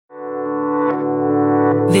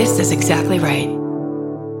This is exactly right.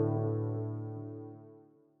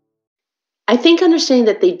 I think understanding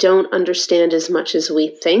that they don't understand as much as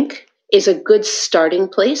we think is a good starting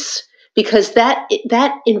place, because that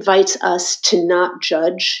invites us to not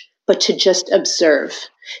judge, but to just observe.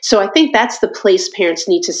 So I think that's the place parents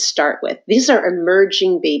need to start with. These are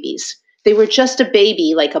emerging babies. They were just a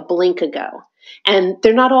baby like a blink ago, and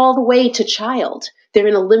they're not all the way to child. They're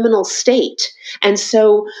in a liminal state. And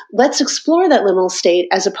so let's explore that liminal state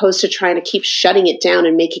as opposed to trying to keep shutting it down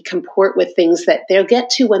and make it comport with things that they'll get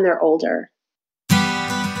to when they're older.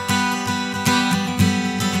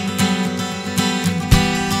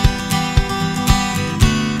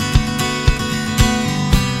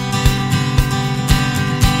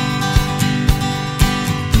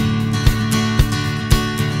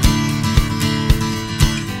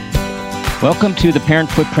 Welcome to the Parent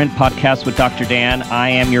Footprint Podcast with Dr. Dan. I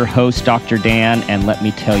am your host, Dr. Dan, and let me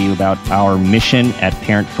tell you about our mission at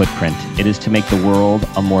Parent Footprint. It is to make the world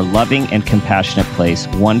a more loving and compassionate place,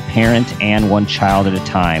 one parent and one child at a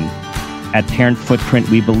time. At Parent Footprint,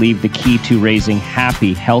 we believe the key to raising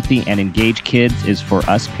happy, healthy, and engaged kids is for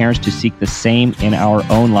us parents to seek the same in our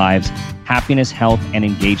own lives: happiness, health, and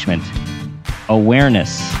engagement.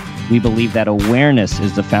 Awareness. We believe that awareness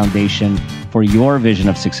is the foundation for your vision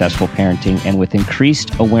of successful parenting, and with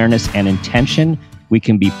increased awareness and intention, we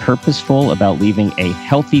can be purposeful about leaving a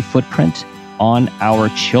healthy footprint on our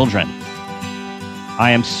children.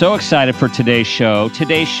 I am so excited for today's show.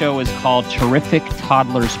 Today's show is called Terrific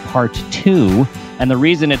Toddlers Part 2, and the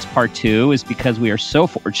reason it's Part 2 is because we are so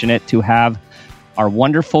fortunate to have our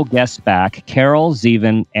wonderful guests back, Carol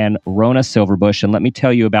Zevin and Rhona Silverbush, and let me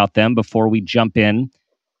tell you about them before we jump in.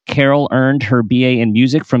 Carol earned her BA in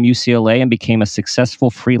music from UCLA and became a successful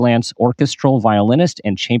freelance orchestral violinist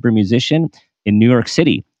and chamber musician in New York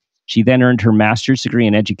City. She then earned her master's degree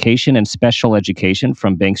in education and special education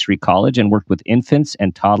from Bank Street College and worked with infants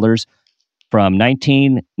and toddlers from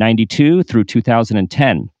 1992 through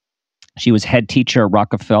 2010. She was head teacher at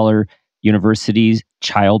Rockefeller University's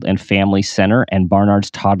Child and Family Center and Barnard's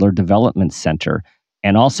Toddler Development Center,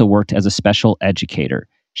 and also worked as a special educator.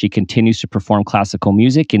 She continues to perform classical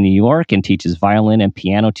music in New York and teaches violin and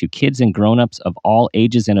piano to kids and grown-ups of all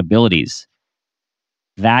ages and abilities.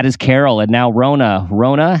 That is Carol. And now Rhona.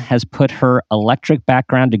 Rhona has put her electric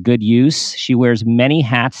background to good use. She wears many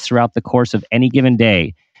hats throughout the course of any given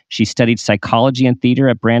day. She studied psychology and theater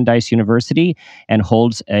at Brandeis University and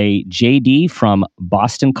holds a JD from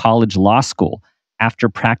Boston College Law School. After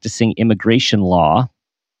practicing immigration law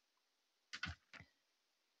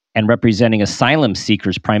and representing asylum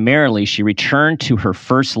seekers primarily, she returned to her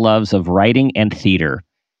first loves of writing and theater.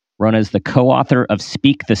 Rhona is the co-author of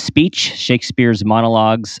Speak the Speech, Shakespeare's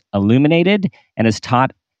Monologues Illuminated, and has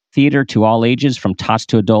taught theater to all ages from tots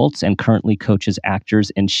to adults and currently coaches actors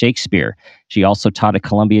in Shakespeare. She also taught at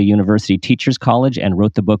Columbia University Teachers College and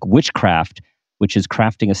wrote the book Witchcraft, which is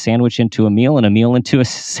crafting a sandwich into a meal and a meal into a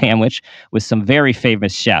sandwich with some very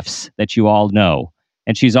famous chefs that you all know.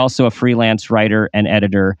 And she's also a freelance writer and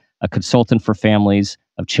editor, a consultant for families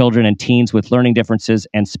of children and teens with learning differences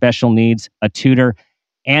and special needs, a tutor,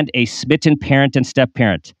 and a smitten parent and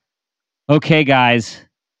step-parent. Okay, guys.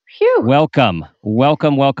 Phew. Welcome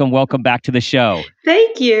back to the show.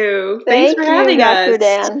 Thank you. Thanks for having Dr. us.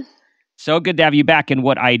 Dan. So good to have you back. And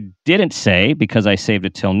what I didn't say, because I saved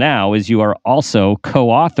it till now, is you are also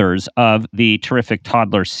co-authors of the Terrific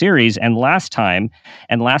Toddlers series. And last time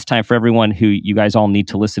for everyone who you guys all need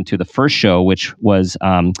to listen to the first show, which was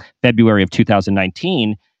February of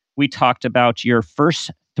 2019, we talked about your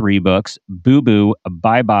first 3 books, Boo Boo,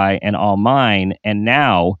 Bye Bye, and All Mine. And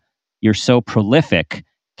now you're so prolific.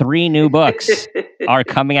 3 new books are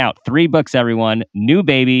coming out. 3 books, everyone. New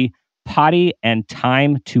Baby, Potty, and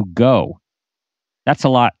Time to Go. That's a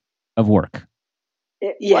lot of work.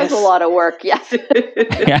 It was a lot of work, yes.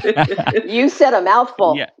 You said a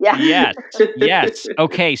mouthful. Yeah. Yes.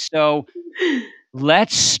 Okay, so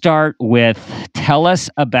let's start with, tell us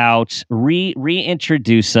about,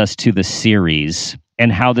 reintroduce us to the series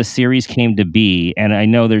and how the series came to be. And I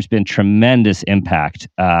know there's been tremendous impact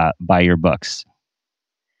by your books.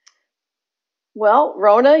 Well,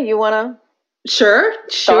 Rhona, you want to? Sure.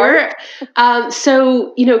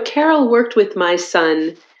 So, Carol worked with my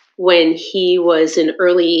son when he was in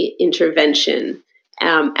early intervention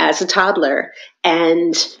as a toddler.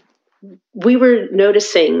 And we were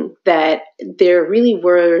noticing that there really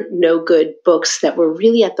were no good books that were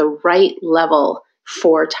really at the right level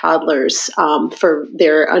for toddlers, for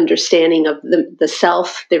their understanding of the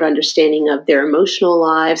self, their understanding of their emotional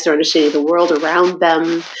lives, their understanding of the world around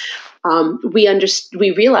them.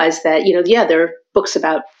 We realized that, books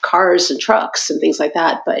about cars and trucks and things like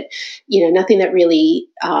that, but nothing that really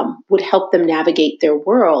would help them navigate their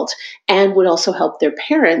world, and would also help their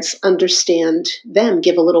parents understand them,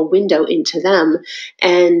 give a little window into them.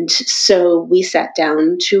 And so we sat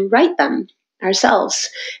down to write them ourselves,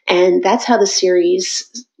 and that's how the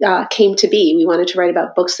series came to be. We wanted to write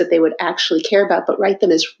about books that they would actually care about, but write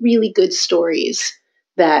them as really good stories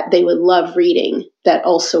that they would love reading, that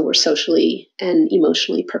also were socially and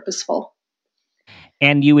emotionally purposeful.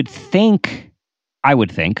 And you would think, I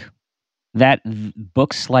would think, that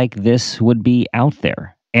books like this would be out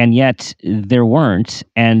there, and yet there weren't.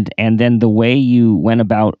 And then the way you went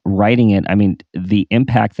about writing it, I mean, the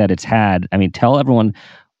impact that it's had. I mean, tell everyone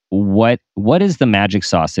what is the magic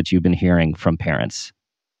sauce that you've been hearing from parents?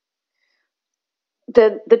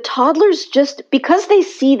 The toddlers, just because they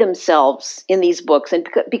see themselves in these books, and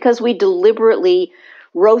because we deliberately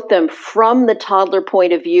wrote them from the toddler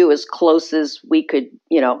point of view as close as we could,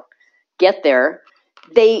 get there.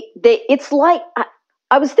 It's like,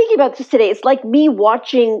 I was thinking about this today. It's like me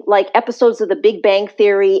watching like episodes of The Big Bang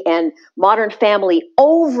Theory and Modern Family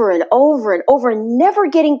over and over and over, and never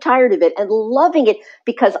getting tired of it and loving it,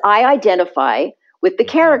 because I identify with the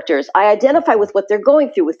characters. I identify with what they're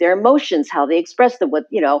going through, with their emotions, how they express them, what,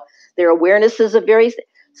 their awarenesses of various.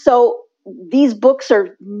 So these books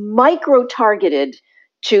are micro targeted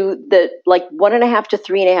to the 1.5 to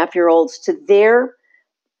 3.5 year olds, to their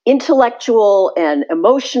intellectual and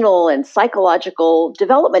emotional and psychological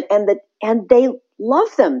development. And they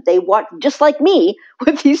love them. They want, just like me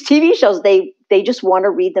with these TV shows, they just want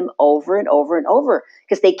to read them over and over and over,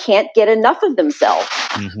 because they can't get enough of themselves.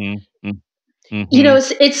 Mm-hmm.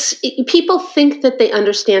 Mm-hmm. It's people think that they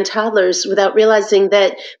understand toddlers without realizing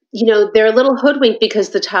that, they're a little hoodwinked, because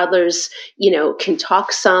the toddlers, can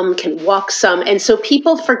talk some, can walk some. And so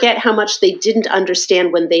people forget how much they didn't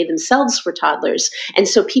understand when they themselves were toddlers. And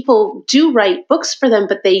so people do write books for them,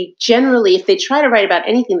 but they generally, if they try to write about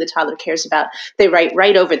anything the toddler cares about, they write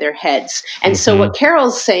right over their heads. And so what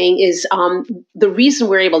Carol's saying is the reason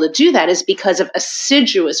we're able to do that is because of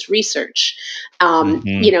assiduous research,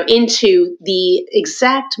 into the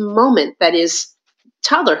exact moment that is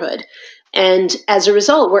toddlerhood. And as a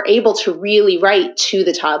result, we're able to really write to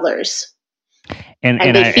the toddlers, and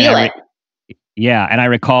they feel it. Yeah, and I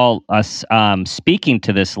recall us speaking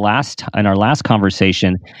to this in our last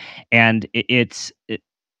conversation, and it's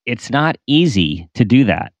not easy to do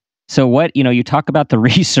that. So what, you talk about the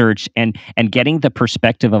research and getting the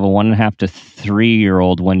perspective of a 1.5 to 3 year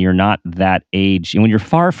old when you're not that age, and when you're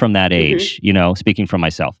far from that age, speaking from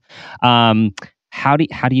myself. How do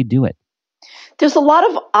you do it? There's a lot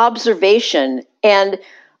of observation, and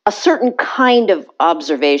a certain kind of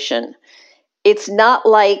observation. It's not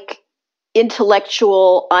like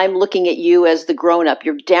intellectual, I'm looking at you as the grown-up.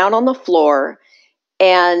 You're down on the floor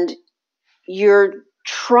and you're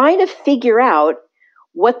trying to figure out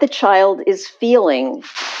what the child is feeling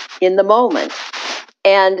in the moment.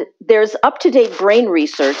 And there's up-to-date brain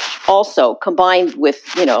research also, combined with,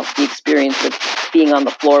 the experience of being on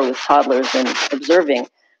the floor with toddlers and observing,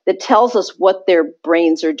 that tells us what their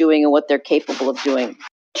brains are doing and what they're capable of doing.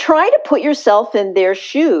 Try to put yourself in their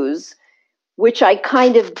shoes, which I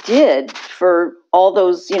kind of did for all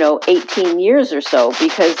those, 18 years or so,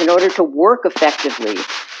 because in order to work effectively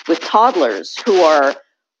with toddlers who are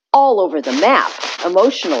all over the map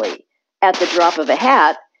emotionally at the drop of a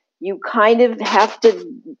hat, you kind of have to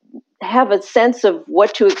have a sense of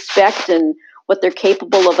what to expect and what they're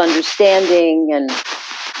capable of understanding. And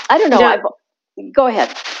I don't know. Go ahead.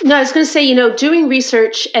 No, I was going to say, doing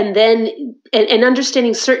research and then and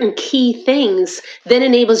understanding certain key things then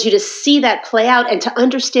enables you to see that play out and to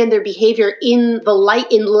understand their behavior in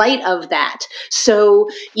light of that. So,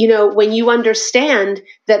 when you understand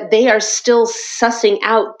that they are still sussing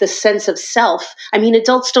out the sense of self. I mean,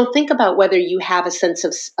 adults don't think about whether you have a sense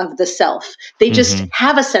of the self. They just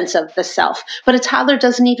have a sense of the self. But a toddler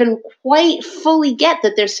doesn't even quite fully get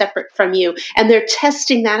that they're separate from you. And they're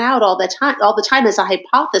testing that out all the time as a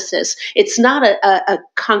hypothesis. It's not a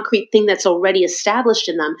concrete thing that's already established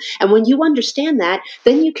in them. And when you understand that,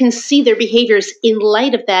 then you can see their behaviors in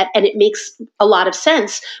light of that, and it makes a lot of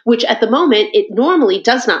sense, which at the moment, it normally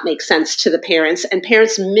does not make sense to the parents, and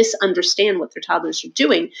parents misunderstand what their toddlers are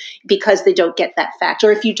doing because they don't get that fact.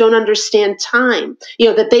 Or if you don't understand time,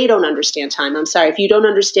 that they don't understand time. I'm sorry. If you don't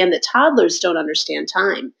understand that toddlers don't understand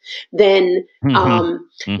time, then,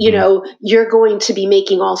 you're going to be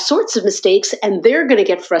making all sorts of mistakes, and they're going to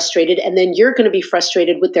get get frustrated, and then you're going to be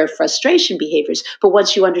frustrated with their frustration behaviors. But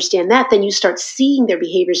once you understand that, then you start seeing their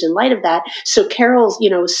behaviors in light of that. So Carol's,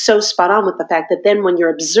 so spot on with the fact that then when you're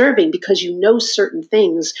observing, because you know certain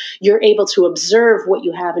things, you're able to observe what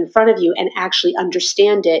you have in front of you and actually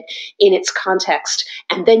understand it in its context.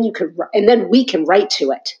 And then we can write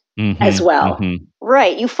to it as well. Mm-hmm.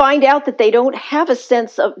 Right. You find out that they don't have a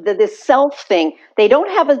sense of this self thing. They don't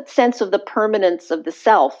have a sense of the permanence of the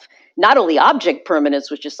self, not only object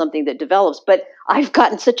permanence, which is something that develops, but I've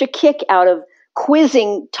gotten such a kick out of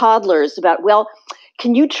quizzing toddlers about, well,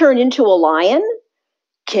 can you turn into a lion?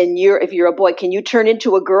 If you're a boy, can you turn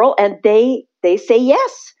into a girl? And they say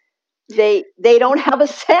yes. They don't have a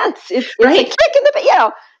sense. It's Right. a kick in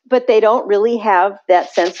the, but they don't really have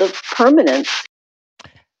that sense of permanence.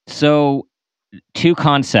 So, two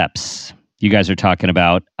concepts you guys are talking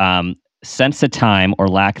about, sense of time or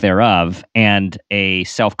lack thereof, and a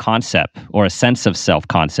self-concept or a sense of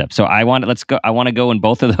self-concept. So I want to go in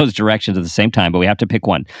both of those directions at the same time, but we have to pick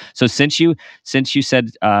one. So since you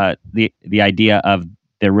said the idea of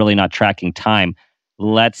they're really not tracking time,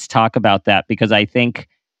 let's talk about that, because I think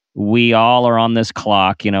we all are on this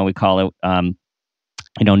clock, we call it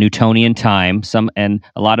Newtonian time. And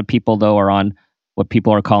a lot of people though are on what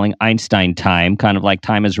people are calling Einstein time, kind of like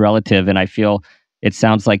time is relative. And I feel it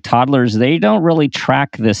sounds like toddlers, they don't really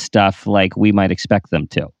track this stuff like we might expect them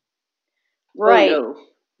to. Right. Oh, no.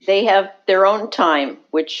 They have their own time,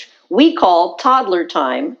 which we call toddler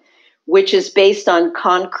time, which is based on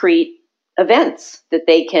concrete events that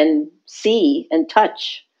they can see and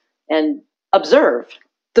touch and observe.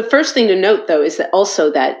 The first thing to note, though, is that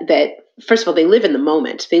also that first of all, they live in the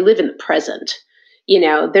moment. They live in the present.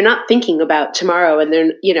 They're not thinking about tomorrow, and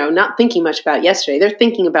they're, not thinking much about yesterday. They're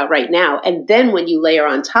thinking about right now. And then when you layer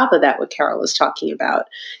on top of that what Carol was talking about,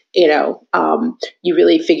 you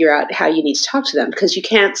really figure out how you need to talk to them, because you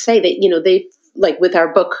can't say that, they, like with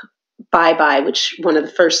our book, Bye, which one of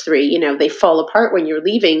the first three, they fall apart when you're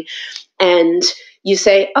leaving, and you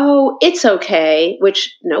say, oh, it's okay,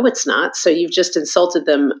 which no, it's not. So you've just insulted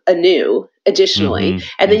them additionally. Mm-hmm.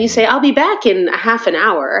 And then you say, I'll be back in a half an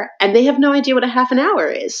hour. And they have no idea what a half an hour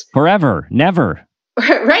is. Forever, never.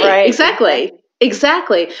 Right.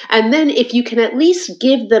 Exactly. And then if you can at least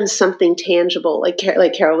give them something tangible, like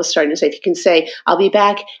Carol was starting to say, if you can say, I'll be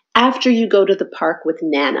back after you go to the park with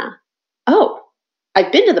Nana. Oh,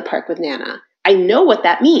 I've been to the park with Nana. I know what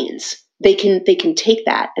that means. They can take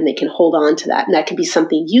that and they can hold on to that, and that can be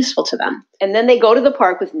something useful to them. And then they go to the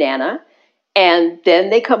park with Nana, and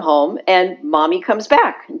then they come home and mommy comes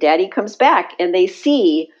back and daddy comes back, and they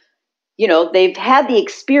see, they've had the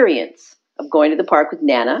experience of going to the park with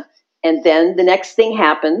Nana, and then the next thing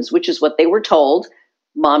happens, which is what they were told.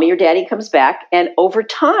 Mommy or daddy comes back, and over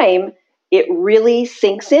time, it really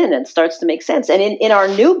sinks in and starts to make sense. And in our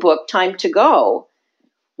new book, Time to Go,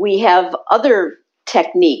 we have other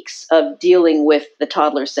techniques of dealing with the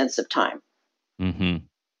toddler's sense of time. Mm-hmm.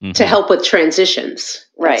 Mm-hmm. To help with transitions.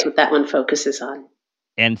 Right. That's what that one focuses on.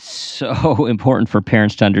 And so important for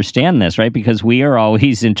parents to understand this, right? Because we are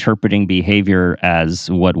always interpreting behavior as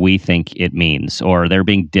what we think it means, or they're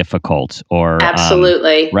being difficult, or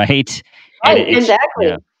absolutely right. Right, exactly.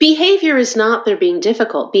 Yeah. Behavior is not they're being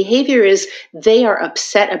difficult. Behavior is they are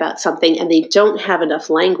upset about something and they don't have enough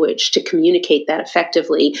language to communicate that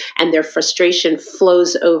effectively, and their frustration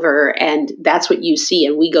flows over, and that's what you see.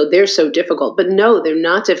 And we go, they're so difficult. But no, they're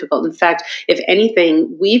not difficult. In fact, if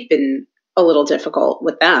anything, we've been a little difficult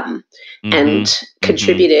with them and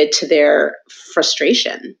contributed to their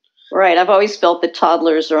frustration. Right. I've always felt that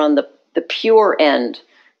toddlers are on the pure end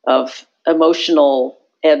of emotional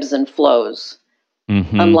ebbs and flows,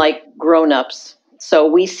 unlike grown-ups. So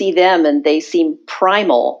we see them and they seem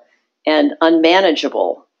primal and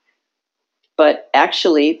unmanageable. But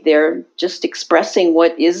actually, they're just expressing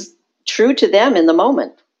what is true to them in the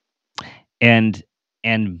moment. And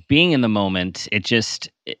being in the moment, it just,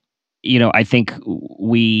 I think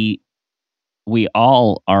we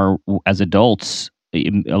all are, as adults,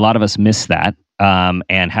 a lot of us miss that.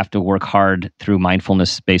 And have to work hard through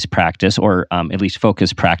mindfulness-based practice, or at least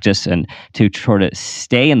focus practice, and to try to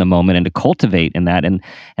stay in the moment and to cultivate in that. And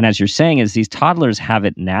as you're saying, is these toddlers have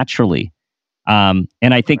it naturally. And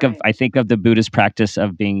I think of the Buddhist practice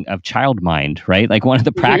of child mind, right? Like one of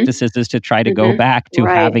the practices is to try to go back to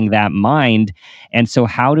having that mind. And so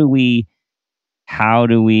how do we, I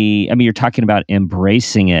mean, you're talking about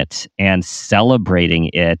embracing it and celebrating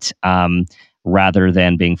it, rather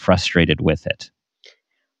than being frustrated with it.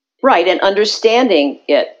 Right, and understanding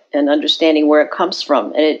it and understanding where it comes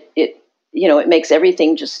from. And it makes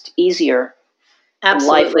everything just easier.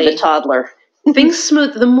 Absolutely. In life with a toddler. Things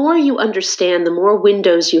smooth. The more you understand, the more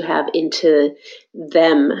windows you have into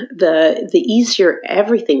them, the easier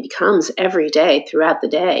everything becomes every day throughout the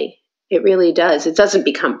day. It really does. It doesn't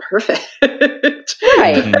become perfect,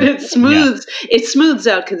 Right. but it smooths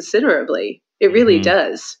out considerably. It really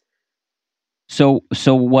does. So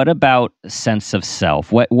what about sense of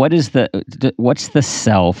self? What's the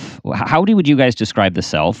self? How would you guys describe the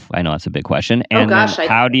self? I know that's a big question. And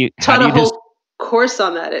how do you course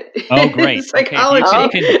on that? Oh, great. Psychology.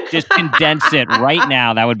 Okay. If you can just condense it right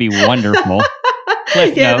now, that would be wonderful.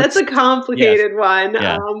 Yeah, that's a complicated one.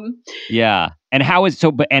 Yeah. Yeah. And how is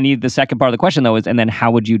so? But the second part of the question though is, and then how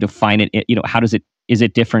would you define it? How does it? Is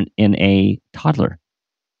it different in a toddler?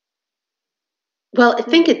 Well,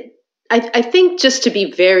 I think just to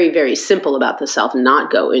be very, very simple about the self,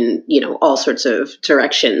 not go in, all sorts of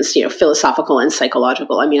directions, philosophical and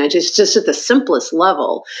psychological. I mean, I just at the simplest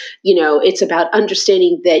level, it's about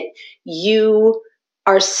understanding that you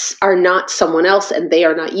are not someone else and they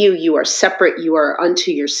are not you. You are separate. You are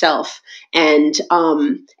unto yourself, and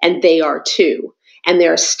they are too. And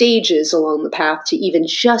there are stages along the path to even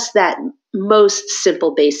just that most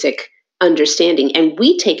simple, basic understanding. And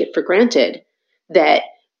we take it for granted that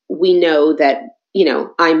we know that,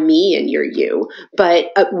 I'm me and you're you.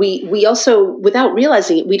 But we also, without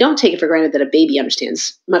realizing it, we don't take it for granted that a baby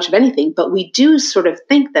understands much of anything. But we do sort of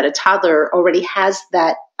think that a toddler already has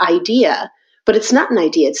that idea. But it's not an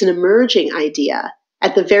idea. It's an emerging idea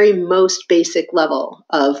at the very most basic level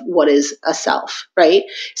of what is a self, right?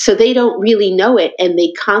 So they don't really know it, and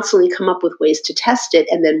they constantly come up with ways to test it.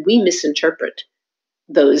 And then we misinterpret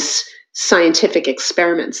those scientific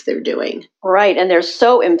experiments they're doing. Right. And they're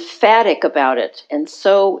so emphatic about it and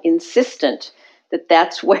so insistent that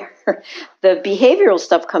that's where the behavioral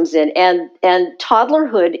stuff comes in. And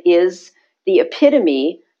toddlerhood is the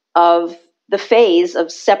epitome of the phase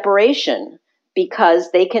of separation,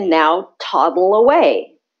 because they can now toddle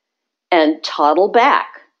away and toddle back.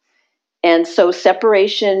 And so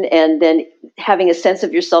separation, and then having a sense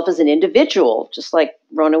of yourself as an individual, just like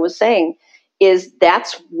Rhona was saying,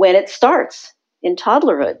 that's when it starts in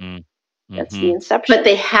toddlerhood. That's the inception. But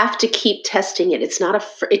they have to keep testing it. It's not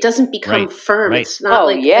it doesn't become firm. Right. It's not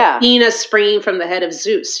Athena springing from the head of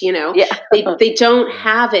Zeus, Yeah. They don't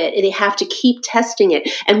have it, and they have to keep testing it.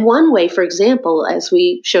 And one way, for example, as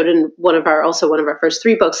we showed in one of our first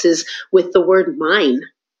 3 books, is with the word mine.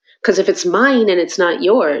 Because if it's mine and it's not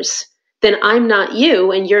yours, then I'm not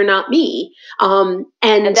you and you're not me. And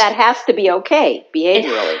that has to be okay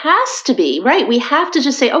behaviorally. It has to be, right? We have to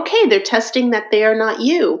just say, okay, they're testing that they are not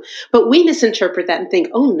you. But we misinterpret that and think,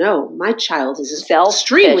 oh no, my child is an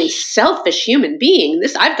extremely selfish human being.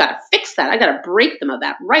 I've got to fix that. I got to break them of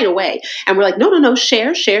that right away. And we're like, no,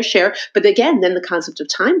 share. But again, then the concept of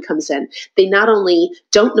time comes in. They not only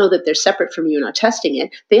don't know that they're separate from you and are testing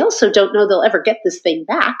it, they also don't know they'll ever get this thing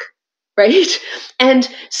back. Right? And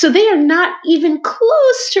so they are not even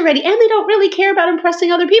close to ready, and they don't really care about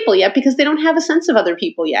impressing other people yet, because they don't have a sense of other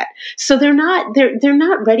people yet. So they're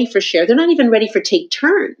not ready for share. They're not even ready for take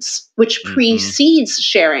turns, which precedes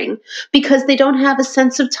sharing, because they don't have a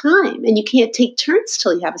sense of time, and you can't take turns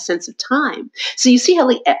till you have a sense of time. So you see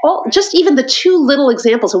how just even the 2 little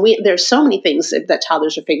examples, and there's so many things that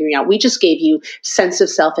toddlers are figuring out. We just gave you sense of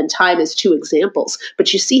self and time as 2 examples,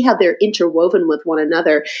 but you see how they're interwoven with one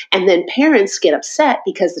another. And then parents get upset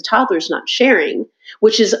because the toddler's not sharing,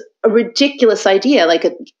 which is a ridiculous idea. Like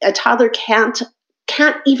a toddler can't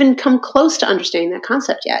even come close to understanding that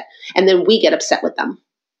concept yet. And then we get upset with them.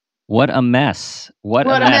 What a mess. What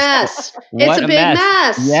a mess. It's a big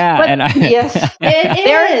mess. Yeah. Yes,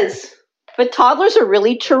 it is. But toddlers are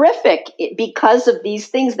really terrific because of these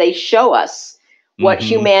things. They show us what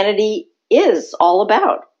humanity is all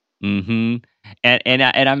about. Mm-hmm. And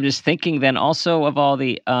I'm just thinking then also of all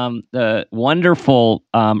the wonderful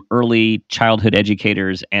early childhood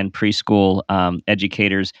educators and preschool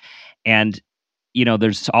educators, and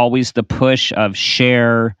there's always the push of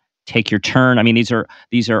share, take your turn. I mean,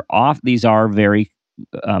 these are very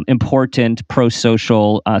important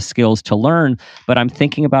pro-social skills to learn. But I'm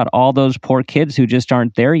thinking about all those poor kids who just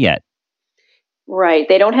aren't there yet. Right,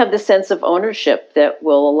 they don't have the sense of ownership that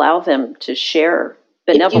will allow them to share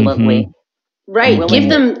benevolently. Right.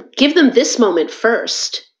 Give them this moment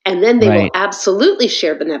first, and then they will absolutely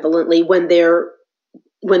share benevolently when they're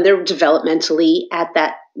developmentally at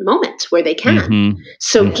that moment where they can.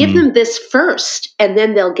 So give them this first, and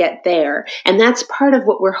then they'll get there. And that's part of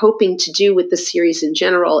what we're hoping to do with the series in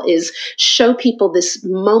general, is show people this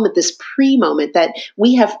moment, this pre-moment that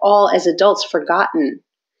we have all as adults forgotten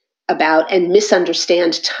about and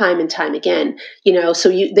misunderstand time and time again. So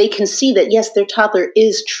they can see that, yes, their toddler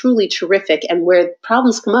is truly terrific, and where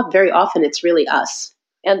problems come up, very often it's really us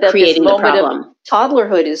and that creating this the moment problem. of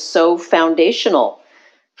toddlerhood is so foundational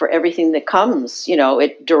for everything that comes.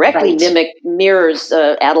 It directly mirrors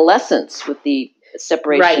adolescence with the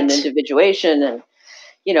separation, individuation, and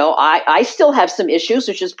I still have some issues,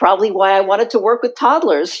 which is probably why I wanted to work with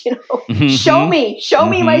toddlers. Show me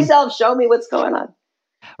myself, show me what's going on.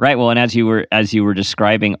 Right. Well, and as you were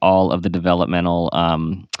describing all of the developmental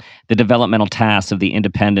tasks of the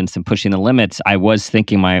independence and pushing the limits, I was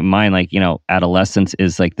thinking in my mind, like, adolescence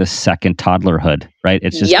is like the second toddlerhood, right?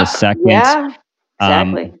 It's just the second. Yeah,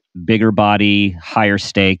 exactly. Bigger body, higher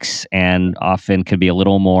stakes, and often could be a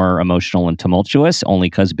little more emotional and tumultuous, only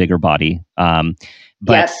because bigger body.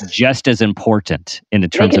 But just as important in the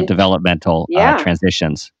terms of developmental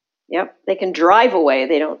transitions. Yep, they can drive away.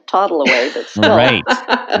 They don't toddle away, but still. Right.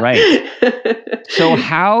 So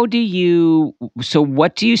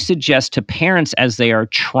what do you suggest to parents as they're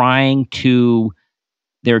trying to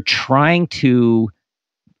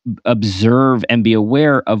observe and be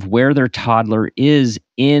aware of where their toddler is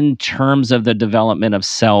in terms of the development of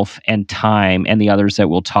self and time and the others that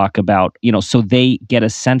we'll talk about, so they get a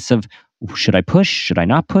sense of, should I push? Should I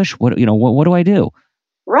not push? What do I do?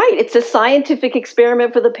 Right. It's a scientific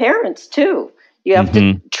experiment for the parents too. You have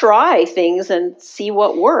to try things and see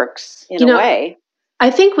what works in a way.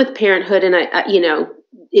 I think with parenthood, and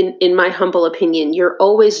in my humble opinion, you're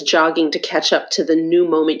always jogging to catch up to the new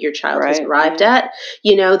moment your child has arrived at.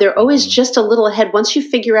 They're always just a little ahead. Once you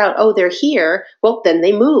figure out, oh, they're here, well, then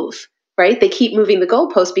they move. Right? They keep moving the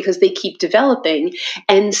goalpost because they keep developing.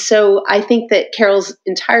 And so I think that Carol's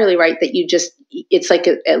entirely right that it's like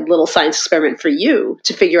a little science experiment for you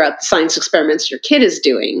to figure out the science experiments your kid is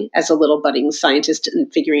doing as a little budding scientist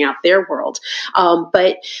and figuring out their world.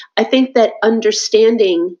 But I think that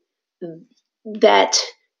understanding that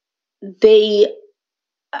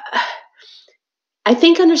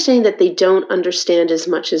understanding that they don't understand as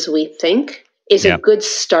much as we think is a good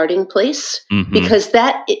starting place, because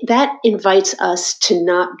that invites us to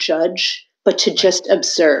not judge, but to just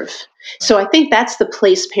observe. So I think that's the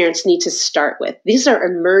place parents need to start with. These are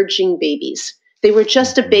emerging babies. They were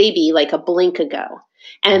just a baby like a blink ago,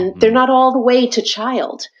 and they're not all the way to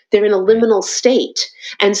child. They're in a liminal state.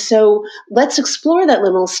 And so let's explore that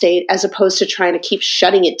liminal state as opposed to trying to keep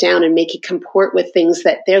shutting it down and make it comport with things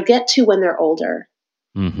that they'll get to when they're older.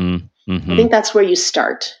 I think that's where you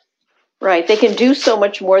start. Right. They can do so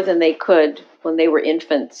much more than they could when they were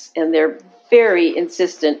infants, and they're very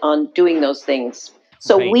insistent on doing those things.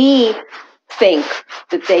 So we think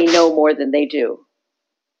that they know more than they do.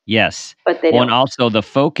 Yes. But they don't. And also the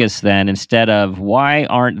focus then, instead of why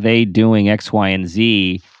aren't they doing X, Y, and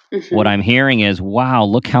Z, what I'm hearing is, wow,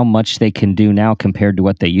 look how much they can do now compared to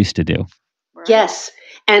what they used to do. Right. Yes.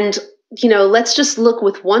 And, let's just look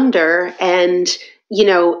with wonder and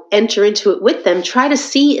enter into it with them. Try to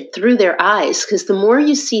see it through their eyes, because the more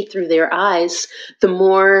you see through their eyes, the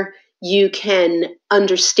more you can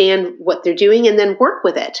understand what they're doing and then work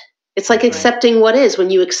with it. It's like accepting what is. When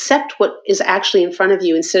you accept what is actually in front of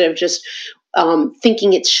you instead of just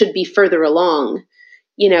thinking it should be further along,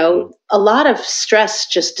 a lot of stress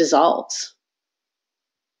just dissolves.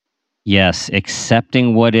 Yes,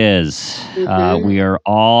 accepting what is. We are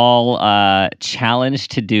all challenged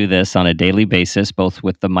to do this on a daily basis, both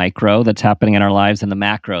with the micro that's happening in our lives and the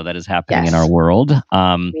macro that is happening in our world.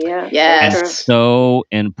 And it's so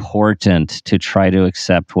important to try to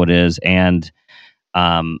accept what is and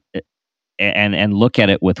look at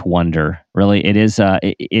it with wonder. Really, it is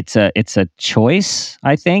it's a choice,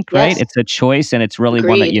 I think, right? It's a choice, and it's really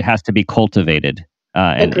one that has to be cultivated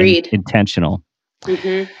and intentional.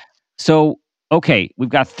 So, okay, we've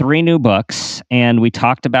got 3 new books, and we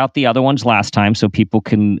talked about the other ones last time, so people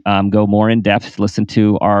can go more in depth, listen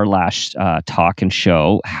to our last talk and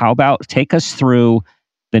show. How about take us through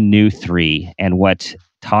the new 3 and what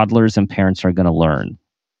toddlers and parents are going to learn?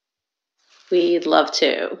 We'd love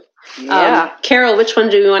to. Yeah. Carol, which one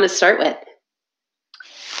do we want to start with?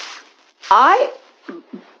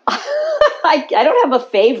 I don't have a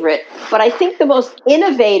favorite, but I think the most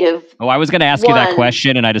innovative. Oh, I was going to ask you that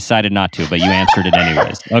question, and I decided not to, but you answered it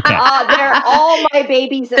anyways. Okay. They're all my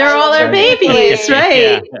babies. They're all our babies,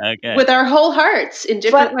 right? Okay. With our whole hearts in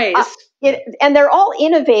different ways. And they're all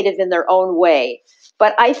innovative in their own way.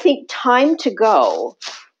 But I think Time to Go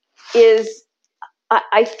is.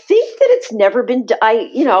 I think that it's never been.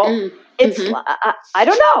 It's. I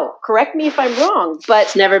don't know. Correct me if I'm wrong, but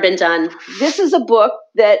it's never been done. This is a book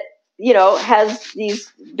that has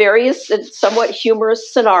these various and somewhat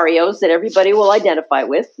humorous scenarios that everybody will identify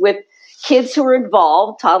with kids who are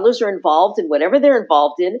involved, toddlers are involved in whatever they're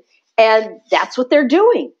involved in, and that's what they're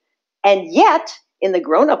doing. And yet, in the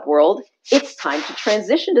grown-up world, it's time to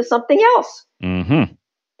transition to something else. Mm-hmm.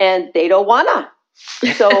 And they don't wanna.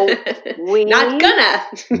 So we not gonna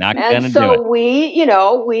do it.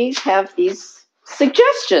 We have these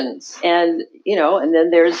suggestions, and and then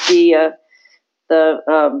there's the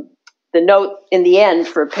note in the end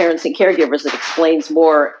for parents and caregivers that explains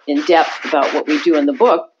more in depth about what we do in the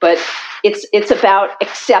book. But it's about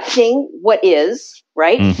accepting what is,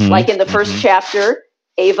 right? Mm-hmm. Like in the first chapter,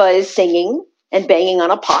 Ava is singing and banging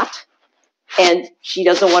on a pot, and she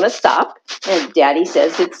doesn't want to stop. And Daddy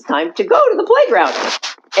says it's time to go to the playground.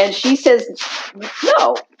 And she says,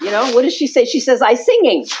 no. What does she say? She says, I'm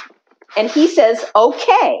singing. And he says,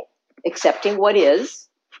 okay, accepting what is,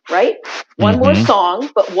 right? One more song,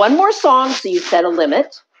 but one more song, so you set a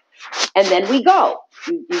limit, and then we go.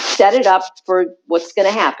 You set it up for what's going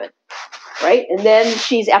to happen, right? And then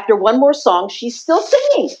after one more song, she's still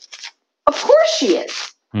singing. Of course she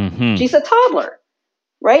is. Mm-hmm. She's a toddler,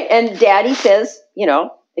 right? And Daddy says,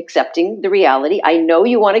 accepting the reality, I know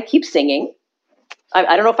you want to keep singing.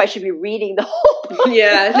 I don't know if I should be reading the whole book.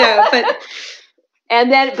 Yeah,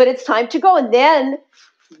 no, but it's time to go. And then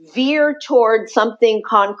veer toward something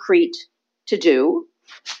concrete to do,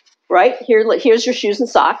 right? Here's your shoes and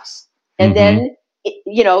socks. And then,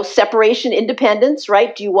 separation, independence,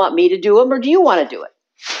 right? Do you want me to do them or do you want to do it?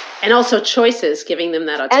 And also choices, giving them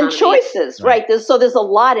that autonomy. And choices, right? There's a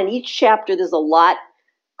lot in each chapter. There's a lot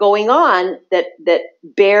going on that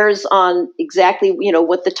bears on exactly,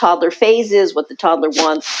 what the toddler phase is, what the toddler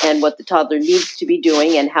wants, and what the toddler needs to be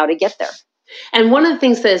doing and how to get there. And one of the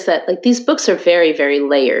things is that these books are very, very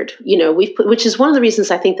layered, which is one of the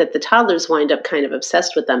reasons I think that the toddlers wind up kind of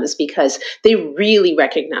obsessed with them, is because they really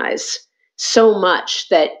recognize so much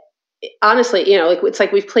that, honestly, it's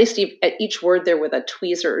like we've placed each word there with a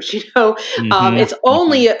tweezers, it's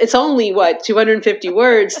only what, 250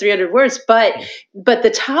 words, 300 words, but the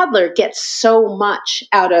toddler gets so much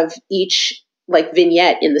out of each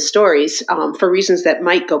vignette in the stories, for reasons that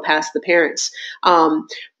might go past the parents.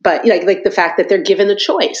 But like the fact that they're given the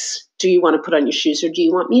choice. Do you want to put on your shoes or do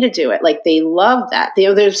you want me to do it? They love that.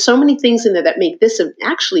 There's so many things in there that make this an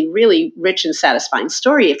actually really rich and satisfying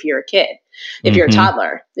story if you're a kid, if you're a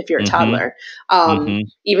toddler,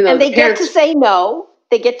 even though they get to say no.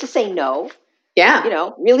 They get to say no. Yeah.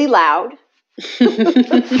 Really loud.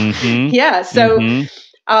 Yeah. So,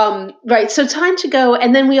 right. So time to go.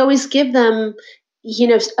 And then we always give them,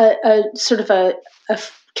 a sort of a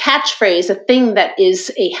catchphrase, a thing that is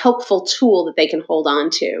a helpful tool that they can hold on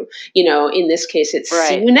to. In this case, it's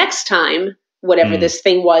see you next time, whatever this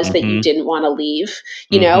thing was that you didn't want to leave,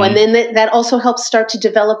 and then that also helps start to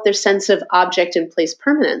develop their sense of object and place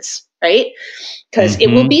permanence, right? Because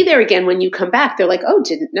it will be there again when you come back. They're like, oh,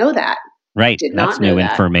 didn't know that. Right. Did That's not know new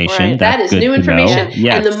that. information. Right. That's that is new information.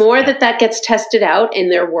 Yes. And the more that gets tested out in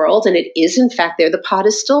their world, and it is in fact there, the pot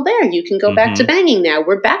is still there. You can go back to banging now.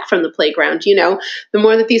 We're back from the playground. The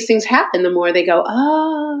more that these things happen, the more they go,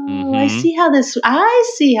 oh, I see how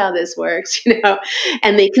this works,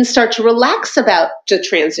 and they can start to relax about the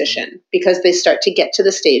transition because they start to get to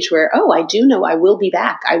the stage where, oh, I do know I will be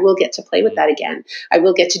back. I will get to play with that again. I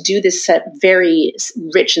will get to do this very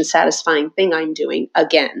rich and satisfying thing I'm doing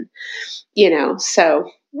again. So.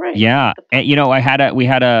 Right. Yeah. And, we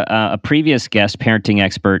had a previous guest parenting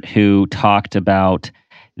expert who talked about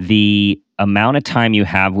the amount of time you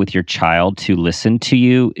have with your child to listen to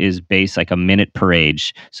you is based a minute per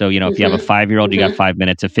age. So, if you have a 5-year-old, you got 5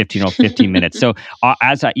 minutes, a 15-year-old, 15 minutes. So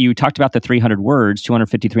you talked about the 300 words,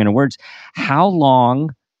 250, 300 words, how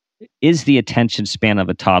long is the attention span of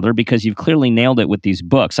a toddler? Because you've clearly nailed it with these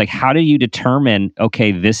books. How do you determine,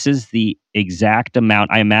 okay, this is the exact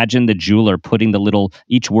amount? I imagine the jeweler putting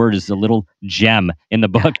each word is a little gem in the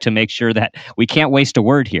book to make sure that we can't waste a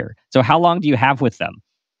word here. So how long do you have with them?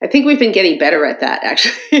 I think we've been getting better at that,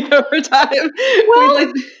 actually, over time.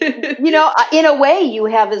 Well, in a way, you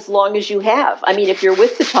have as long as you have. I mean, if you're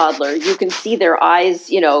with the toddler, you can see their eyes,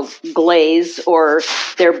 glaze, or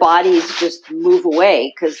their bodies just move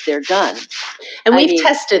away because they're done. And we've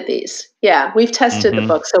tested these. Yeah, we've tested the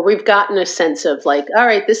book. So we've gotten a sense of all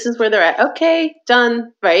right, this is where they're at. Okay,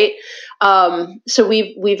 done, right? So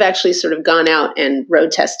we've actually sort of gone out and road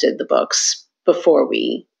tested the books before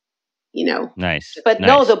we Nice. But nice.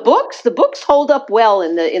 No, the books hold up well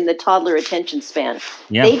in the toddler attention span.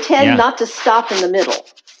 Yeah. They tend not to stop in the middle.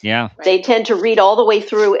 Yeah. They tend to read all the way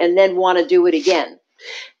through and then want to do it again.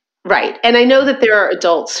 Right. And I know that there are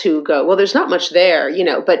adults who go, well, there's not much there,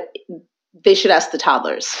 but they should ask the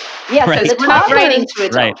toddlers. Yes, Right. the We're not toddlers, writing to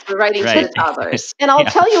adults. Right. We're writing to the toddlers. and I'll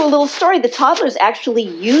tell you a little story. The toddlers actually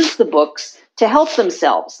use the books to help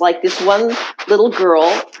themselves. Like this one little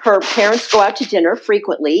girl, her parents go out to dinner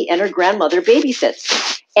frequently, and her grandmother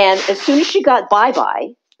babysits. And as soon as she got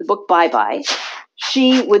Bye-Bye, the book Bye-Bye,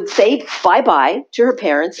 she would say bye-bye to her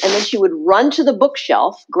parents, and then she would run to the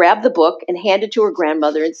bookshelf, grab the book, and hand it to her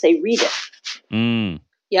grandmother and say, read it.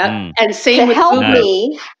 Yeah. And same to with help Boo-Boo.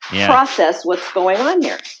 me process what's going on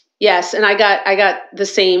here. Yes, and I got the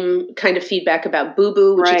same kind of feedback about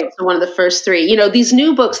Boo-Boo, which is also one of the first 3. You know, these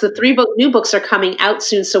new books, the 3 new books are coming out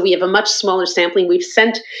soon, so we have a much smaller sampling. We've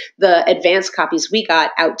sent the advanced copies we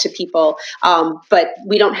got out to people, but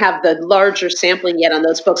we don't have the larger sampling yet on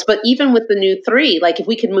those books. But even with the new 3, like if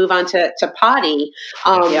we could move on to Potty,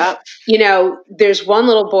 you know, there's one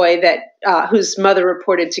little boy that whose mother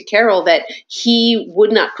reported to Carol that he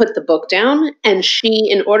would not put the book down, and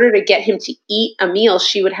she, in order to get him to eat a meal,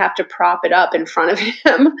 she would have to prop it up in front of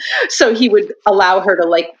him, so he would allow her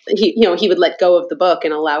to he would let go of the book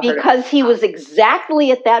and allow her because he was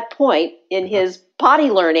exactly at that point in his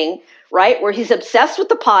potty learning, right, where he's obsessed with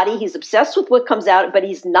the potty, he's obsessed with what comes out, but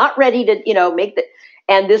he's not ready to make the.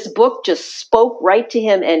 And this book just spoke right to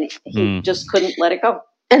him, and he just couldn't let it go.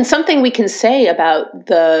 And something we can say about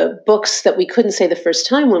the books that we couldn't say the first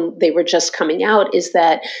time when they were just coming out is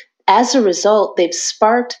that as a result, they've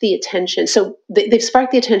sparked the attention. So they've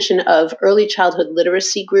sparked the attention of early childhood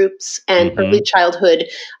literacy groups and early childhood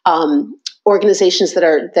organizations that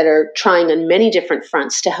are trying on many different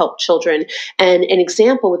fronts to help children. And an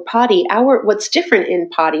example with Potty, what's different in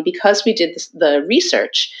Potty, because we did the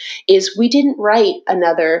research, is we didn't write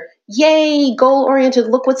another yay, goal-oriented,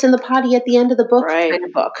 look what's in the potty at the end of the book kind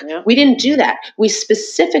of book. Yeah. We didn't do that. We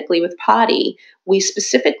specifically, with Potty,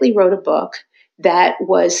 wrote a book that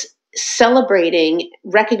was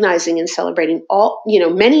recognizing and celebrating all,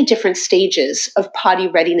 many different stages of potty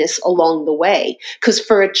readiness along the way. Because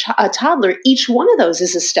for a toddler, each one of those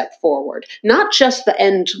is a step forward, not just the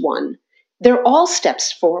end one. They're all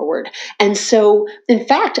steps forward. And so, in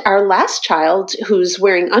fact, our last child who's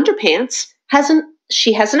wearing underpants has an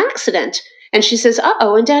accident. And she says,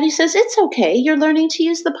 uh-oh. And Daddy says, it's okay. You're learning to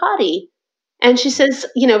use the potty. And she says,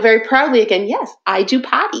 very proudly again, yes, I do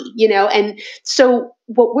potty, And so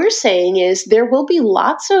what we're saying is there will be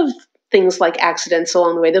lots of things like accidents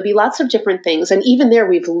along the way. There'll be lots of different things. And even there,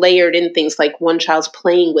 we've layered in things like one child's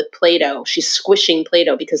playing with Play-Doh. She's squishing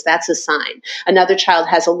Play-Doh because that's a sign. Another child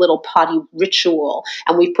has a little potty ritual,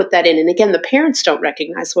 and we put that in. And again, the parents don't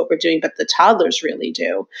recognize what we're doing, but the toddlers really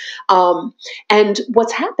do. And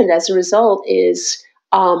what's happened as a result is,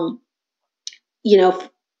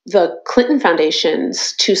 the Clinton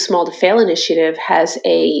Foundation's Too Small to Fail initiative has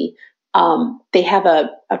a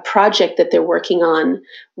project that they're working on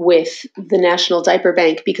with the National Diaper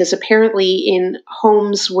Bank, because apparently in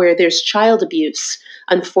homes where there's child abuse,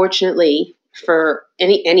 unfortunately for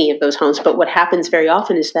any of those homes, but what happens very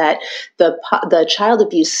often is that the child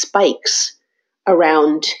abuse spikes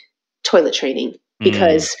around toilet training.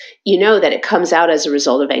 Because that it comes out as a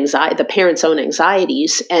result of anxiety, the parents' own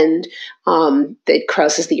anxieties, and it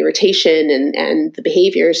causes the irritation and the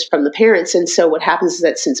behaviors from the parents. And so what happens is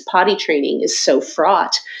that since potty training is so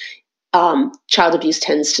fraught, child abuse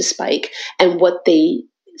tends to spike. And what they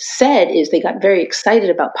said is they got very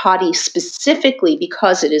excited about potty specifically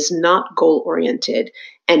because it is not goal-oriented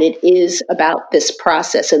and it is about this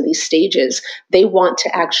process and these stages. They want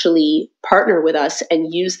to actually partner with us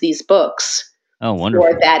and use these books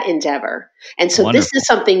for that endeavor. And so this is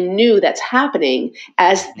something new that's happening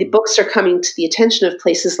as the books are coming to the attention of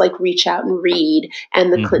places like Reach Out and Read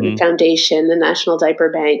and the Clinton Foundation, the National Diaper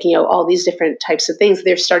Bank, all these different types of things.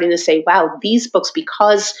 They're starting to say, wow, these books,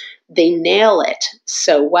 because they nail it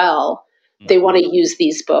so well, they want to use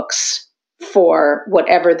these books for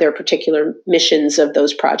whatever their particular missions of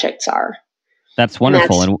those projects are. That's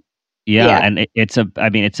wonderful. And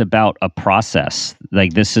it's about a process.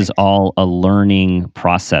 Like, this is all a learning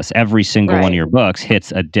process. Every single one of your books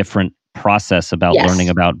hits a different process about learning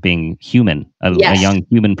about being human, a young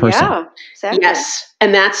human person. Yeah, exactly. Yes.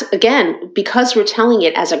 And that's, again, because we're telling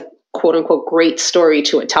it as a quote unquote great story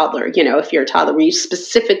to a toddler. If you're a toddler, we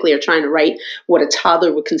specifically are trying to write what a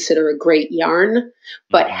toddler would consider a great yarn,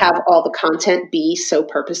 but have all the content be so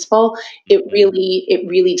purposeful. It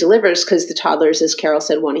really delivers, because the toddlers, as Carol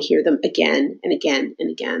said, want to hear them again and again and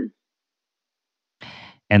again.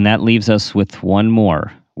 And that leaves us with one more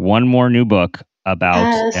new book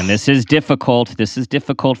about, and this is difficult. This is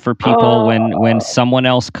difficult for people when someone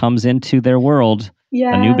else comes into their world,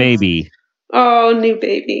 a new baby. Oh, New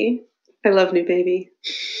Baby. I love New Baby.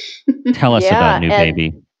 Tell us about New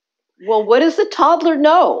Baby. Well, what does the toddler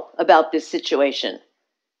know about this situation?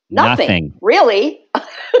 Nothing. Really.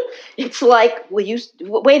 It's like, well,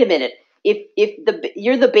 wait a minute. If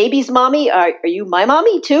you're the baby's mommy, are you my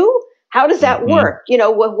mommy too? How does that work?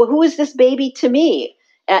 Who is this baby to me?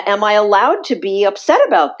 Am I allowed to be upset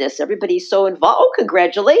about this? Everybody's so involved. Oh,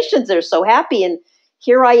 congratulations. They're so happy. And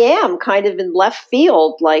here I am kind of in left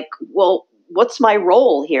field. Like, well, what's my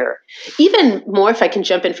role here? Even more, if I can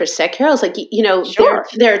jump in for a sec, Carol's like, Sure.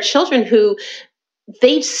 there are children who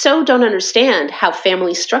they so don't understand how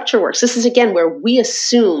family structure works. This is, again, where we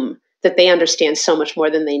assume that they understand so much more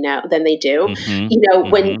than they do.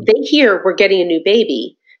 When they hear we're getting a new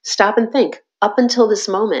baby, stop and think. Up until this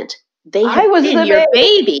moment, they have been your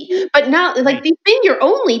baby, but now, like, they've been your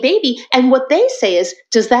only baby. And what they say is,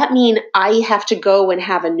 does that mean I have to go and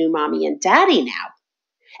have a new mommy and daddy now?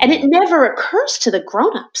 And it never occurs to the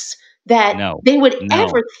grown-ups that they would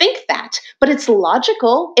ever think that. But it's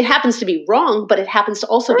logical. It happens to be wrong, but it happens to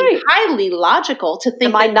also be highly logical to think,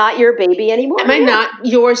 am I not your baby anymore? Am I not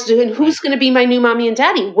yours? And who's going to be my new mommy and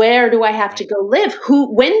daddy? Where do I have to go live?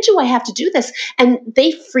 When do I have to do this? And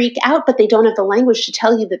they freak out, but they don't have the language to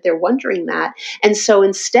tell you that they're wondering that. And so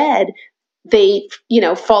instead, they,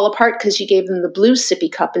 fall apart because you gave them the blue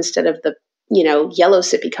sippy cup instead of the yellow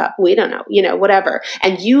sippy cup. We don't know, whatever.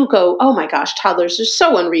 And you go, oh my gosh, toddlers are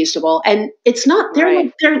so unreasonable. And it's not,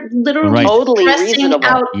 they're literally totally stressing reasonable.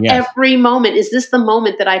 out every moment. Is this the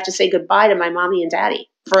moment that I have to say goodbye to my mommy and daddy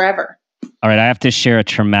forever? All right, I have to share a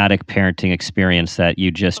traumatic parenting experience that you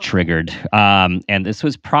just triggered, and this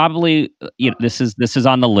was probably this is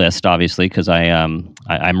on the list, obviously, because I'm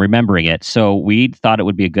remembering it. So we thought it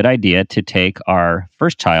would be a good idea to take our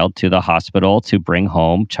first child to the hospital to bring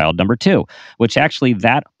home child number 2, which actually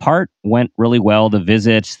that part went really well. The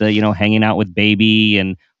visits, the hanging out with baby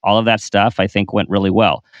and all of that stuff, I think went really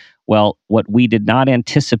well. Well, what we did not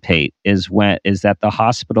anticipate is that the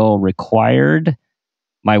hospital required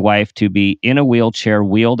my wife to be in a wheelchair,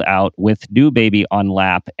 wheeled out with new baby on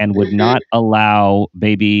lap, and would not allow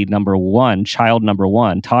baby number 1, child number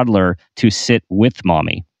 1, toddler, to sit with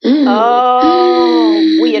mommy.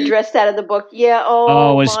 Oh, we addressed that in the book. Yeah.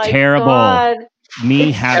 Oh, it was terrible. God.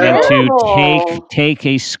 Me having to take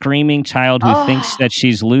a screaming child who thinks that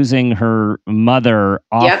she's losing her mother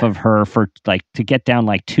off of her to get down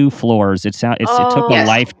like 2 floors. It took a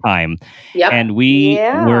lifetime. Yep. And we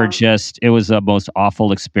were it was the most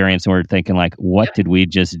awful experience. And we're thinking, like, what did we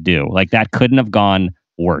just do? Like, that couldn't have gone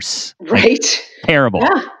worse. Right. Like, terrible.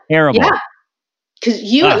 Yeah. Terrible. Yeah. Because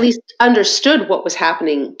you at least understood what was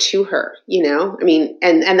happening to her, I mean,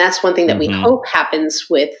 and that's one thing that we hope happens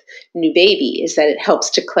with new baby, is that it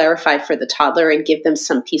helps to clarify for the toddler and give them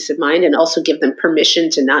some peace of mind, and also give them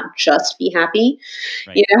permission to not just be happy,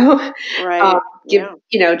 Right.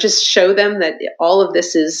 Just show them that all of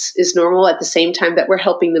this is normal at the same time that we're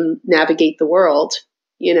helping them navigate the world,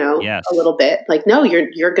 a little bit. Like, no,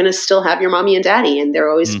 you're going to still have your mommy and daddy, and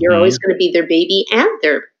you're always going to be their baby and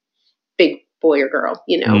their big boy or girl,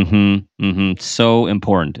 So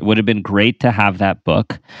important. It would have been great to have that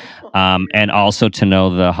book, and also to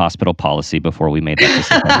know the hospital policy before we made that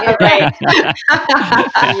decision.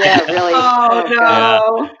 Yeah, really. Oh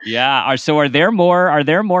no. Yeah. So are there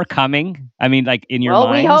more coming? I mean, like, in your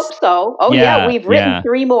minds? We hope so. Oh yeah, we've written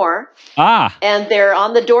 3 more. And they're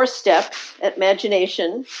on the doorstep at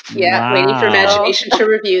Imagination. Yeah, waiting for Imagination to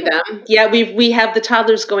review them. Yeah, we have the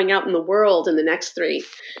toddlers going out in the world in the next 3.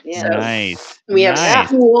 Yeah. So nice. we have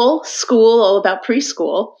school, all about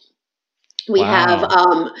preschool. We have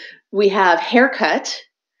haircut.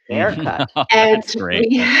 And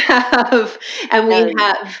we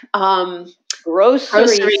have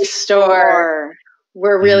grocery store.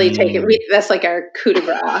 We're really taking that's like our coup de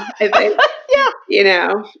grace, I think.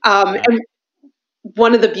 And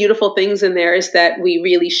one of the beautiful things in there is that we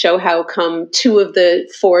really show how come 2 of the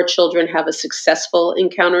 4 children have a successful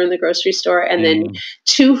encounter in the grocery store, and then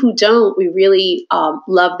 2 who don't. We really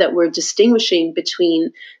love that we're distinguishing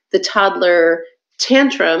between the toddler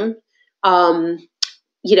tantrum, and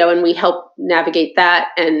we help navigate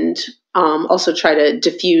that, and also try to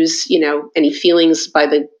diffuse, any feelings by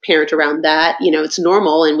the parent around that. It's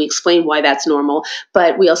normal, and we explain why that's normal,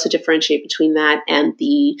 but we also differentiate between that and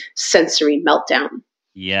the sensory meltdown.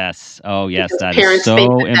 Yes. Oh, yes. Because that is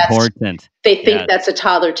so important. They think that's a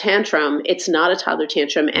toddler tantrum. It's not a toddler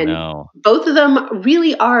tantrum. And both of them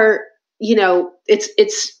really are,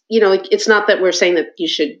 it's not that we're saying that you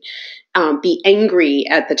should be angry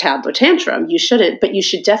at the toddler tantrum. You shouldn't, but you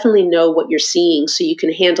should definitely know what you're seeing so you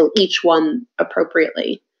can handle each one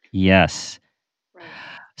appropriately. Yes.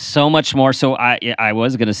 So much more. So I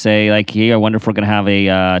was going to say, like, I wonder if we're going to have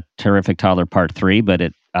a terrific toddler part 3, but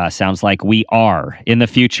Sounds like we are in the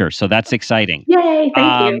future. So that's exciting. Yay,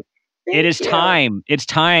 thank you. It is time. It's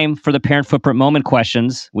time for the Parent Footprint Moment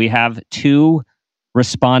questions. We have 2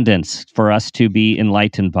 respondents for us to be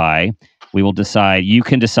enlightened by. We will decide. You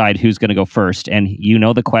can decide who's going to go first. And you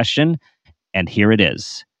know the question. And here it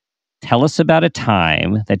is. Tell us about a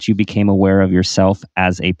time that you became aware of yourself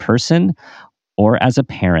as a person or as a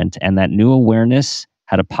parent, and that new awareness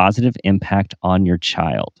had a positive impact on your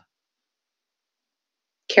child.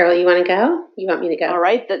 Carol, you want to go? You want me to go? All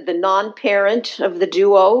right. The non-parent of the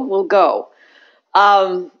duo will go.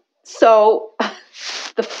 So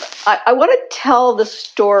I want to tell the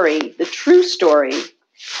story, the true story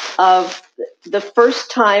of the first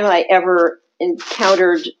time I ever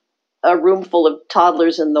encountered a room full of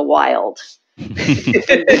toddlers in the wild.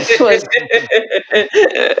 It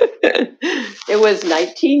was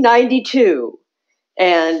 1992,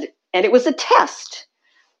 and it was a test.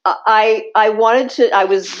 I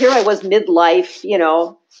was midlife,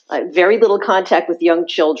 very little contact with young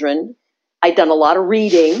children. I'd done a lot of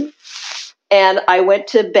reading, and I went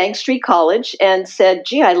to Bank Street College and said,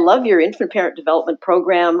 gee, I love your infant parent development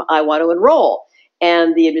program. I want to enroll.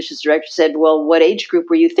 And the admissions director said, well, what age group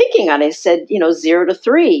were you thinking on? I said, 0 to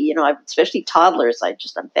 3, especially toddlers.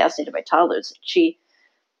 I'm fascinated by toddlers.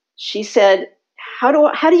 She said, how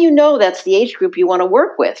do you know that's the age group you want to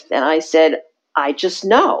work with? And I said, I just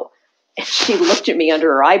know. And she looked at me under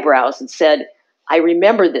her eyebrows and said, I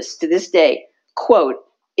remember this to this day, quote,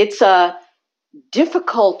 it's a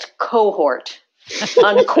difficult cohort,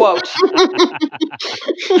 unquote.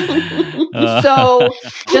 So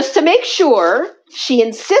just to make sure, she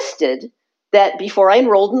insisted that before I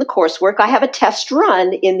enrolled in the coursework, I have a test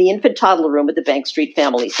run in the infant toddler room at the Bank Street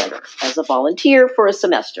Family Center as a volunteer for a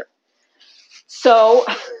semester. So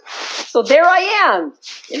there I am,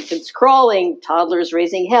 infants crawling, toddlers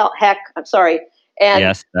raising heck. I'm sorry. And,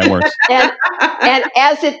 yes, that works. And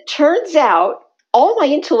as it turns out, all my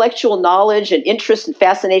intellectual knowledge and interest and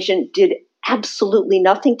fascination did absolutely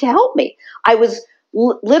nothing to help me. I was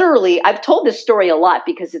literally, I've told this story a lot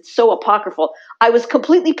because it's so apocryphal. I was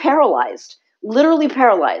completely paralyzed, literally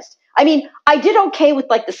paralyzed. I mean, I did okay with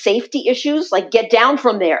like the safety issues, like get down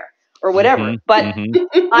from there or whatever. But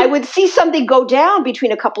I would see something go down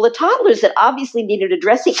between a couple of toddlers that obviously needed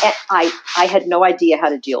addressing, and I had no idea how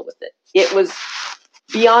to deal with it. It was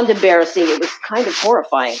beyond embarrassing. It was kind of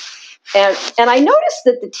horrifying. And I noticed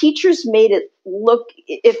that the teachers made it look,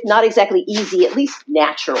 if not exactly easy, at least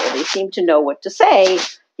natural. They seemed to know what to say,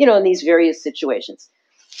 in these various situations.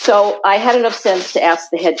 So I had enough sense to ask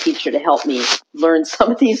the head teacher to help me learn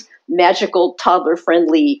some of these magical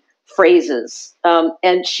toddler-friendly phrases.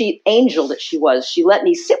 And she, angel that she was, she let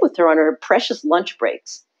me sit with her on her precious lunch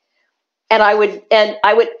breaks. And I would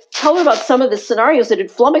tell her about some of the scenarios that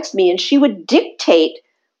had flummoxed me, and she would dictate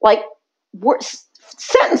like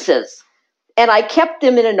sentences. And I kept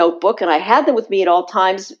them in a notebook, and I had them with me at all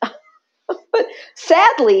times. But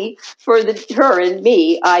sadly for her and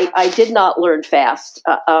me, I did not learn fast.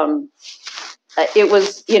 It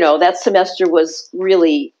was, that semester was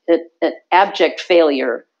really an abject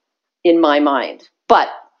failure in my mind. But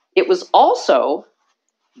it was also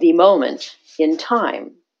the moment in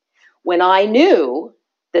time when I knew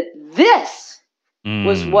that this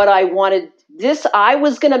was what I wanted. I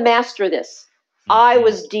was going to master this. I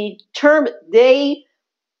was determined. They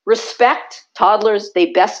respect toddlers. They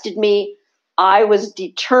bested me. I was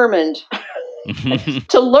determined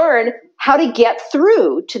to learn how to get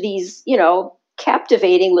through to these,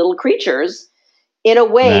 captivating little creatures in a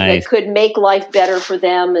way that could make life better for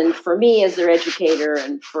them and for me as their educator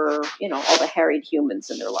and for, all the harried humans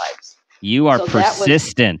in their lives. You are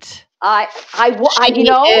persistent. I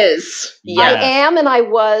is. Yes. I am, and I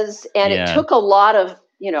was, and it took a lot of,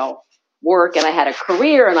 work, and I had a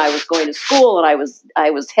career, and I was going to school, and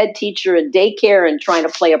I was head teacher in daycare and trying to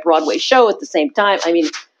play a Broadway show at the same time. I mean,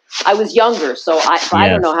 I was younger, so I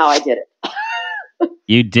don't know how I did it.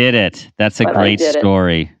 You did it. That's a great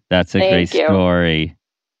story. That's a great story.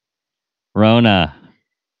 Rhona.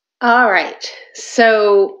 All right.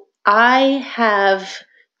 So I have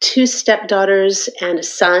 2 stepdaughters and a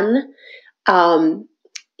son.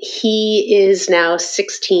 He is now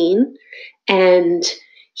 16, and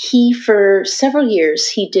he, for several years,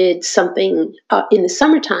 he did something in the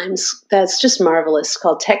summer times that's just marvelous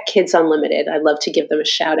called Tech Kids Unlimited. I love to give them a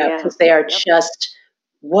shout out because they are just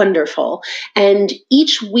wonderful. And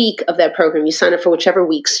each week of that program, you sign up for whichever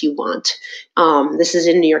weeks you want. This is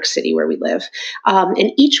in New York City where we live.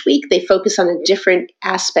 And each week they focus on a different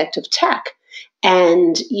aspect of tech,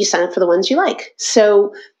 and you sign up for the ones you like.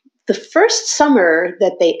 So the first summer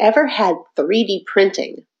that they ever had 3D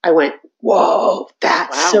printing, I went, whoa,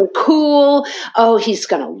 that's so cool. Oh, he's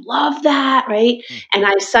going to love that, right? Mm-hmm. And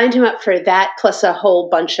I signed him up for that plus a whole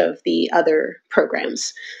bunch of the other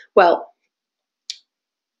programs. Well,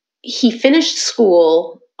 he finished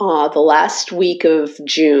school the last week of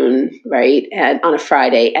June, right, and on a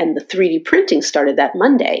Friday, and the 3D printing started that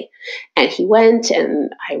Monday. And he went,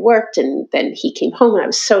 and I worked, and then he came home, and I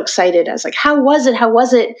was so excited. I was like, how was it? How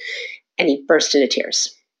was it? And he burst into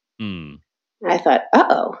tears. And I thought,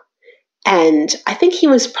 uh-oh. And I think he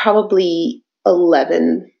was probably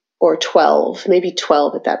 11 or 12, maybe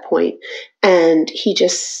 12 at that point. And he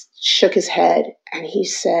just shook his head, and he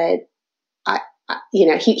said,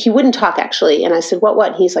 he wouldn't talk actually. And I said, what?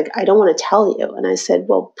 And he's like, I don't want to tell you. And I said,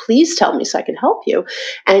 well, please tell me so I can help you.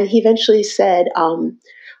 And he eventually said,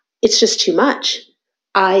 it's just too much.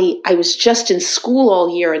 I was just in school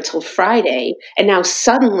all year until Friday. And now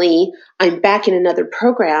suddenly I'm back in another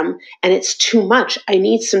program and it's too much. I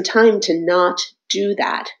need some time to not do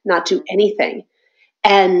that, not do anything.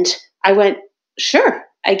 And I went, sure,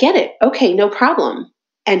 I get it. Okay, no problem.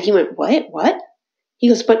 And he went, what? He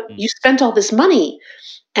goes, but you spent all this money,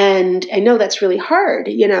 and I know that's really hard,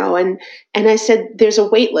 and I said, there's a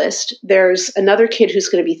wait list. There's another kid who's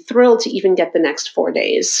going to be thrilled to even get the next 4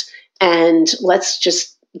 days, and let's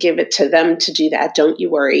just give it to them to do that. Don't you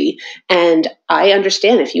worry. And I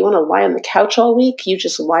understand if you want to lie on the couch all week, you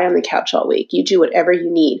just lie on the couch all week. You do whatever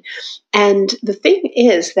you need. And the thing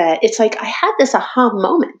is that it's like I had this aha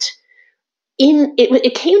moment.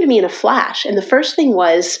 It came to me in a flash. And the first thing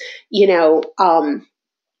was,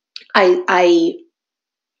 I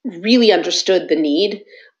really understood the need.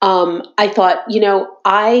 I thought,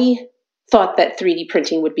 I thought that 3D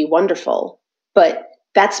printing would be wonderful, but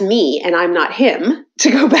that's me and I'm not him,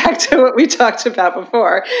 to go back to what we talked about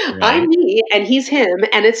before. Right. I'm me and he's him,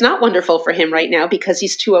 and it's not wonderful for him right now because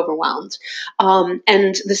he's too overwhelmed.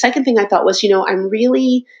 And the second thing I thought was, I'm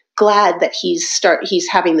really glad that he's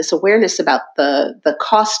having this awareness about the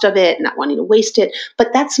cost of it, not wanting to waste it,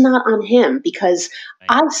 but that's not on him because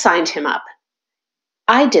I signed him up.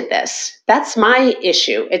 I did this. That's my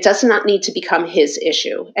issue. It does not need to become his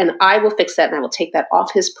issue. And I will fix that and I will take that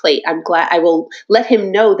off his plate. I'm glad I will let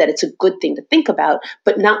him know that it's a good thing to think about,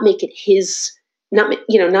 but not make it his, not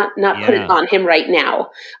put it on him right now.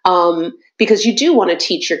 Because you do want to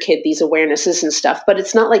teach your kid these awarenesses and stuff, but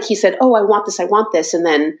it's not like he said, oh, I want this, and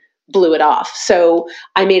then blew it off. So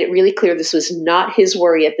I made it really clear this was not his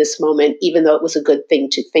worry at this moment, even though it was a good thing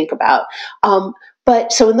to think about.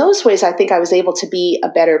 But so in those ways, I think I was able to be a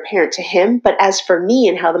better parent to him. But as for me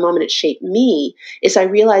and how the moment it shaped me is I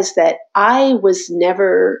realized that I was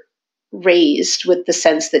never raised with the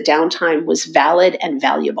sense that downtime was valid and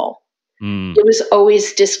valuable. It was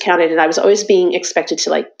always discounted, and I was always being expected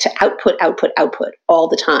to output all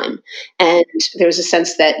the time. And there was a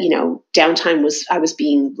sense that, downtime was, I was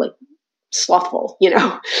being like slothful,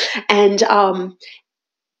 and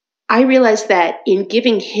I realized that in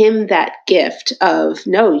giving him that gift of,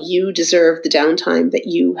 no, you deserve the downtime that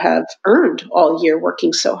you have earned all year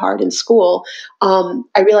working so hard in school,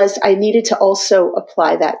 I realized I needed to also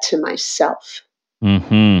apply that to myself.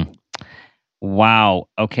 Mm-hmm. Wow.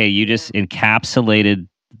 Okay. You just encapsulated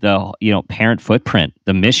the, parent footprint,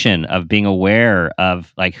 the mission of being aware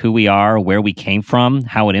of like who we are, where we came from,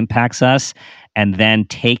 how it impacts us, and then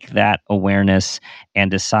take that awareness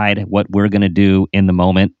and decide what we're going to do in the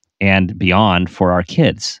moment and beyond for our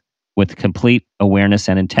kids with complete awareness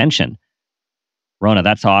and intention. Rhona,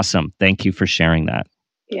 that's awesome. Thank you for sharing that.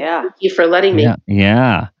 Yeah. Thank you for letting me.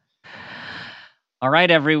 Yeah. All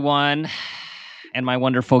right, everyone. And my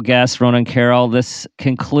wonderful guests, Rhona and Carol, this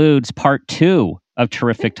concludes part 2 of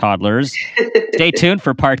Terrific Toddlers. Stay tuned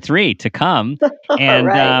for part 3 to come. And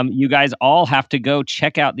right. You guys all have to go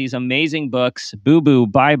check out these amazing books, Boo Boo,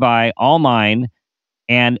 Bye Bye, All Mine,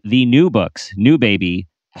 and the new books, New Baby,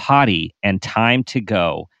 Potty, and Time to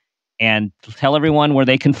Go. And tell everyone where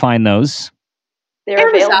they can find those. They're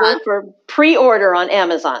available for pre-order on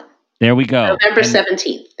Amazon. There we go. November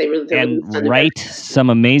 17th. And write some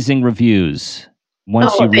amazing reviews.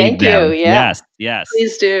 Once you read them. Yeah. Yes.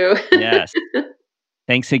 Please do. Yes.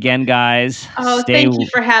 Thanks again, guys. Oh, thank you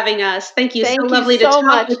for having us. Thank you. So lovely to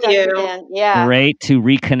talk with you. Dan. Yeah. Great to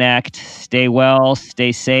reconnect. Stay well,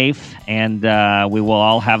 stay safe, and we will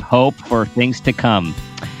all have hope for things to come.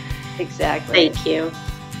 Exactly. Thank you.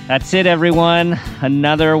 That's it, everyone.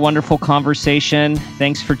 Another wonderful conversation.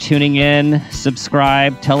 Thanks for tuning in.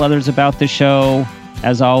 Subscribe. Tell others about the show.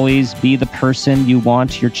 As always, be the person you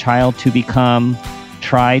want your child to become.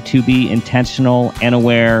 Try to be intentional and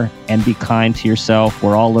aware, and be kind to yourself.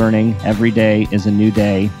 We're all learning. Every day is a new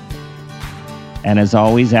day. And as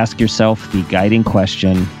always, ask yourself the guiding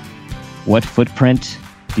question: what footprint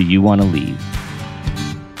do you want to leave?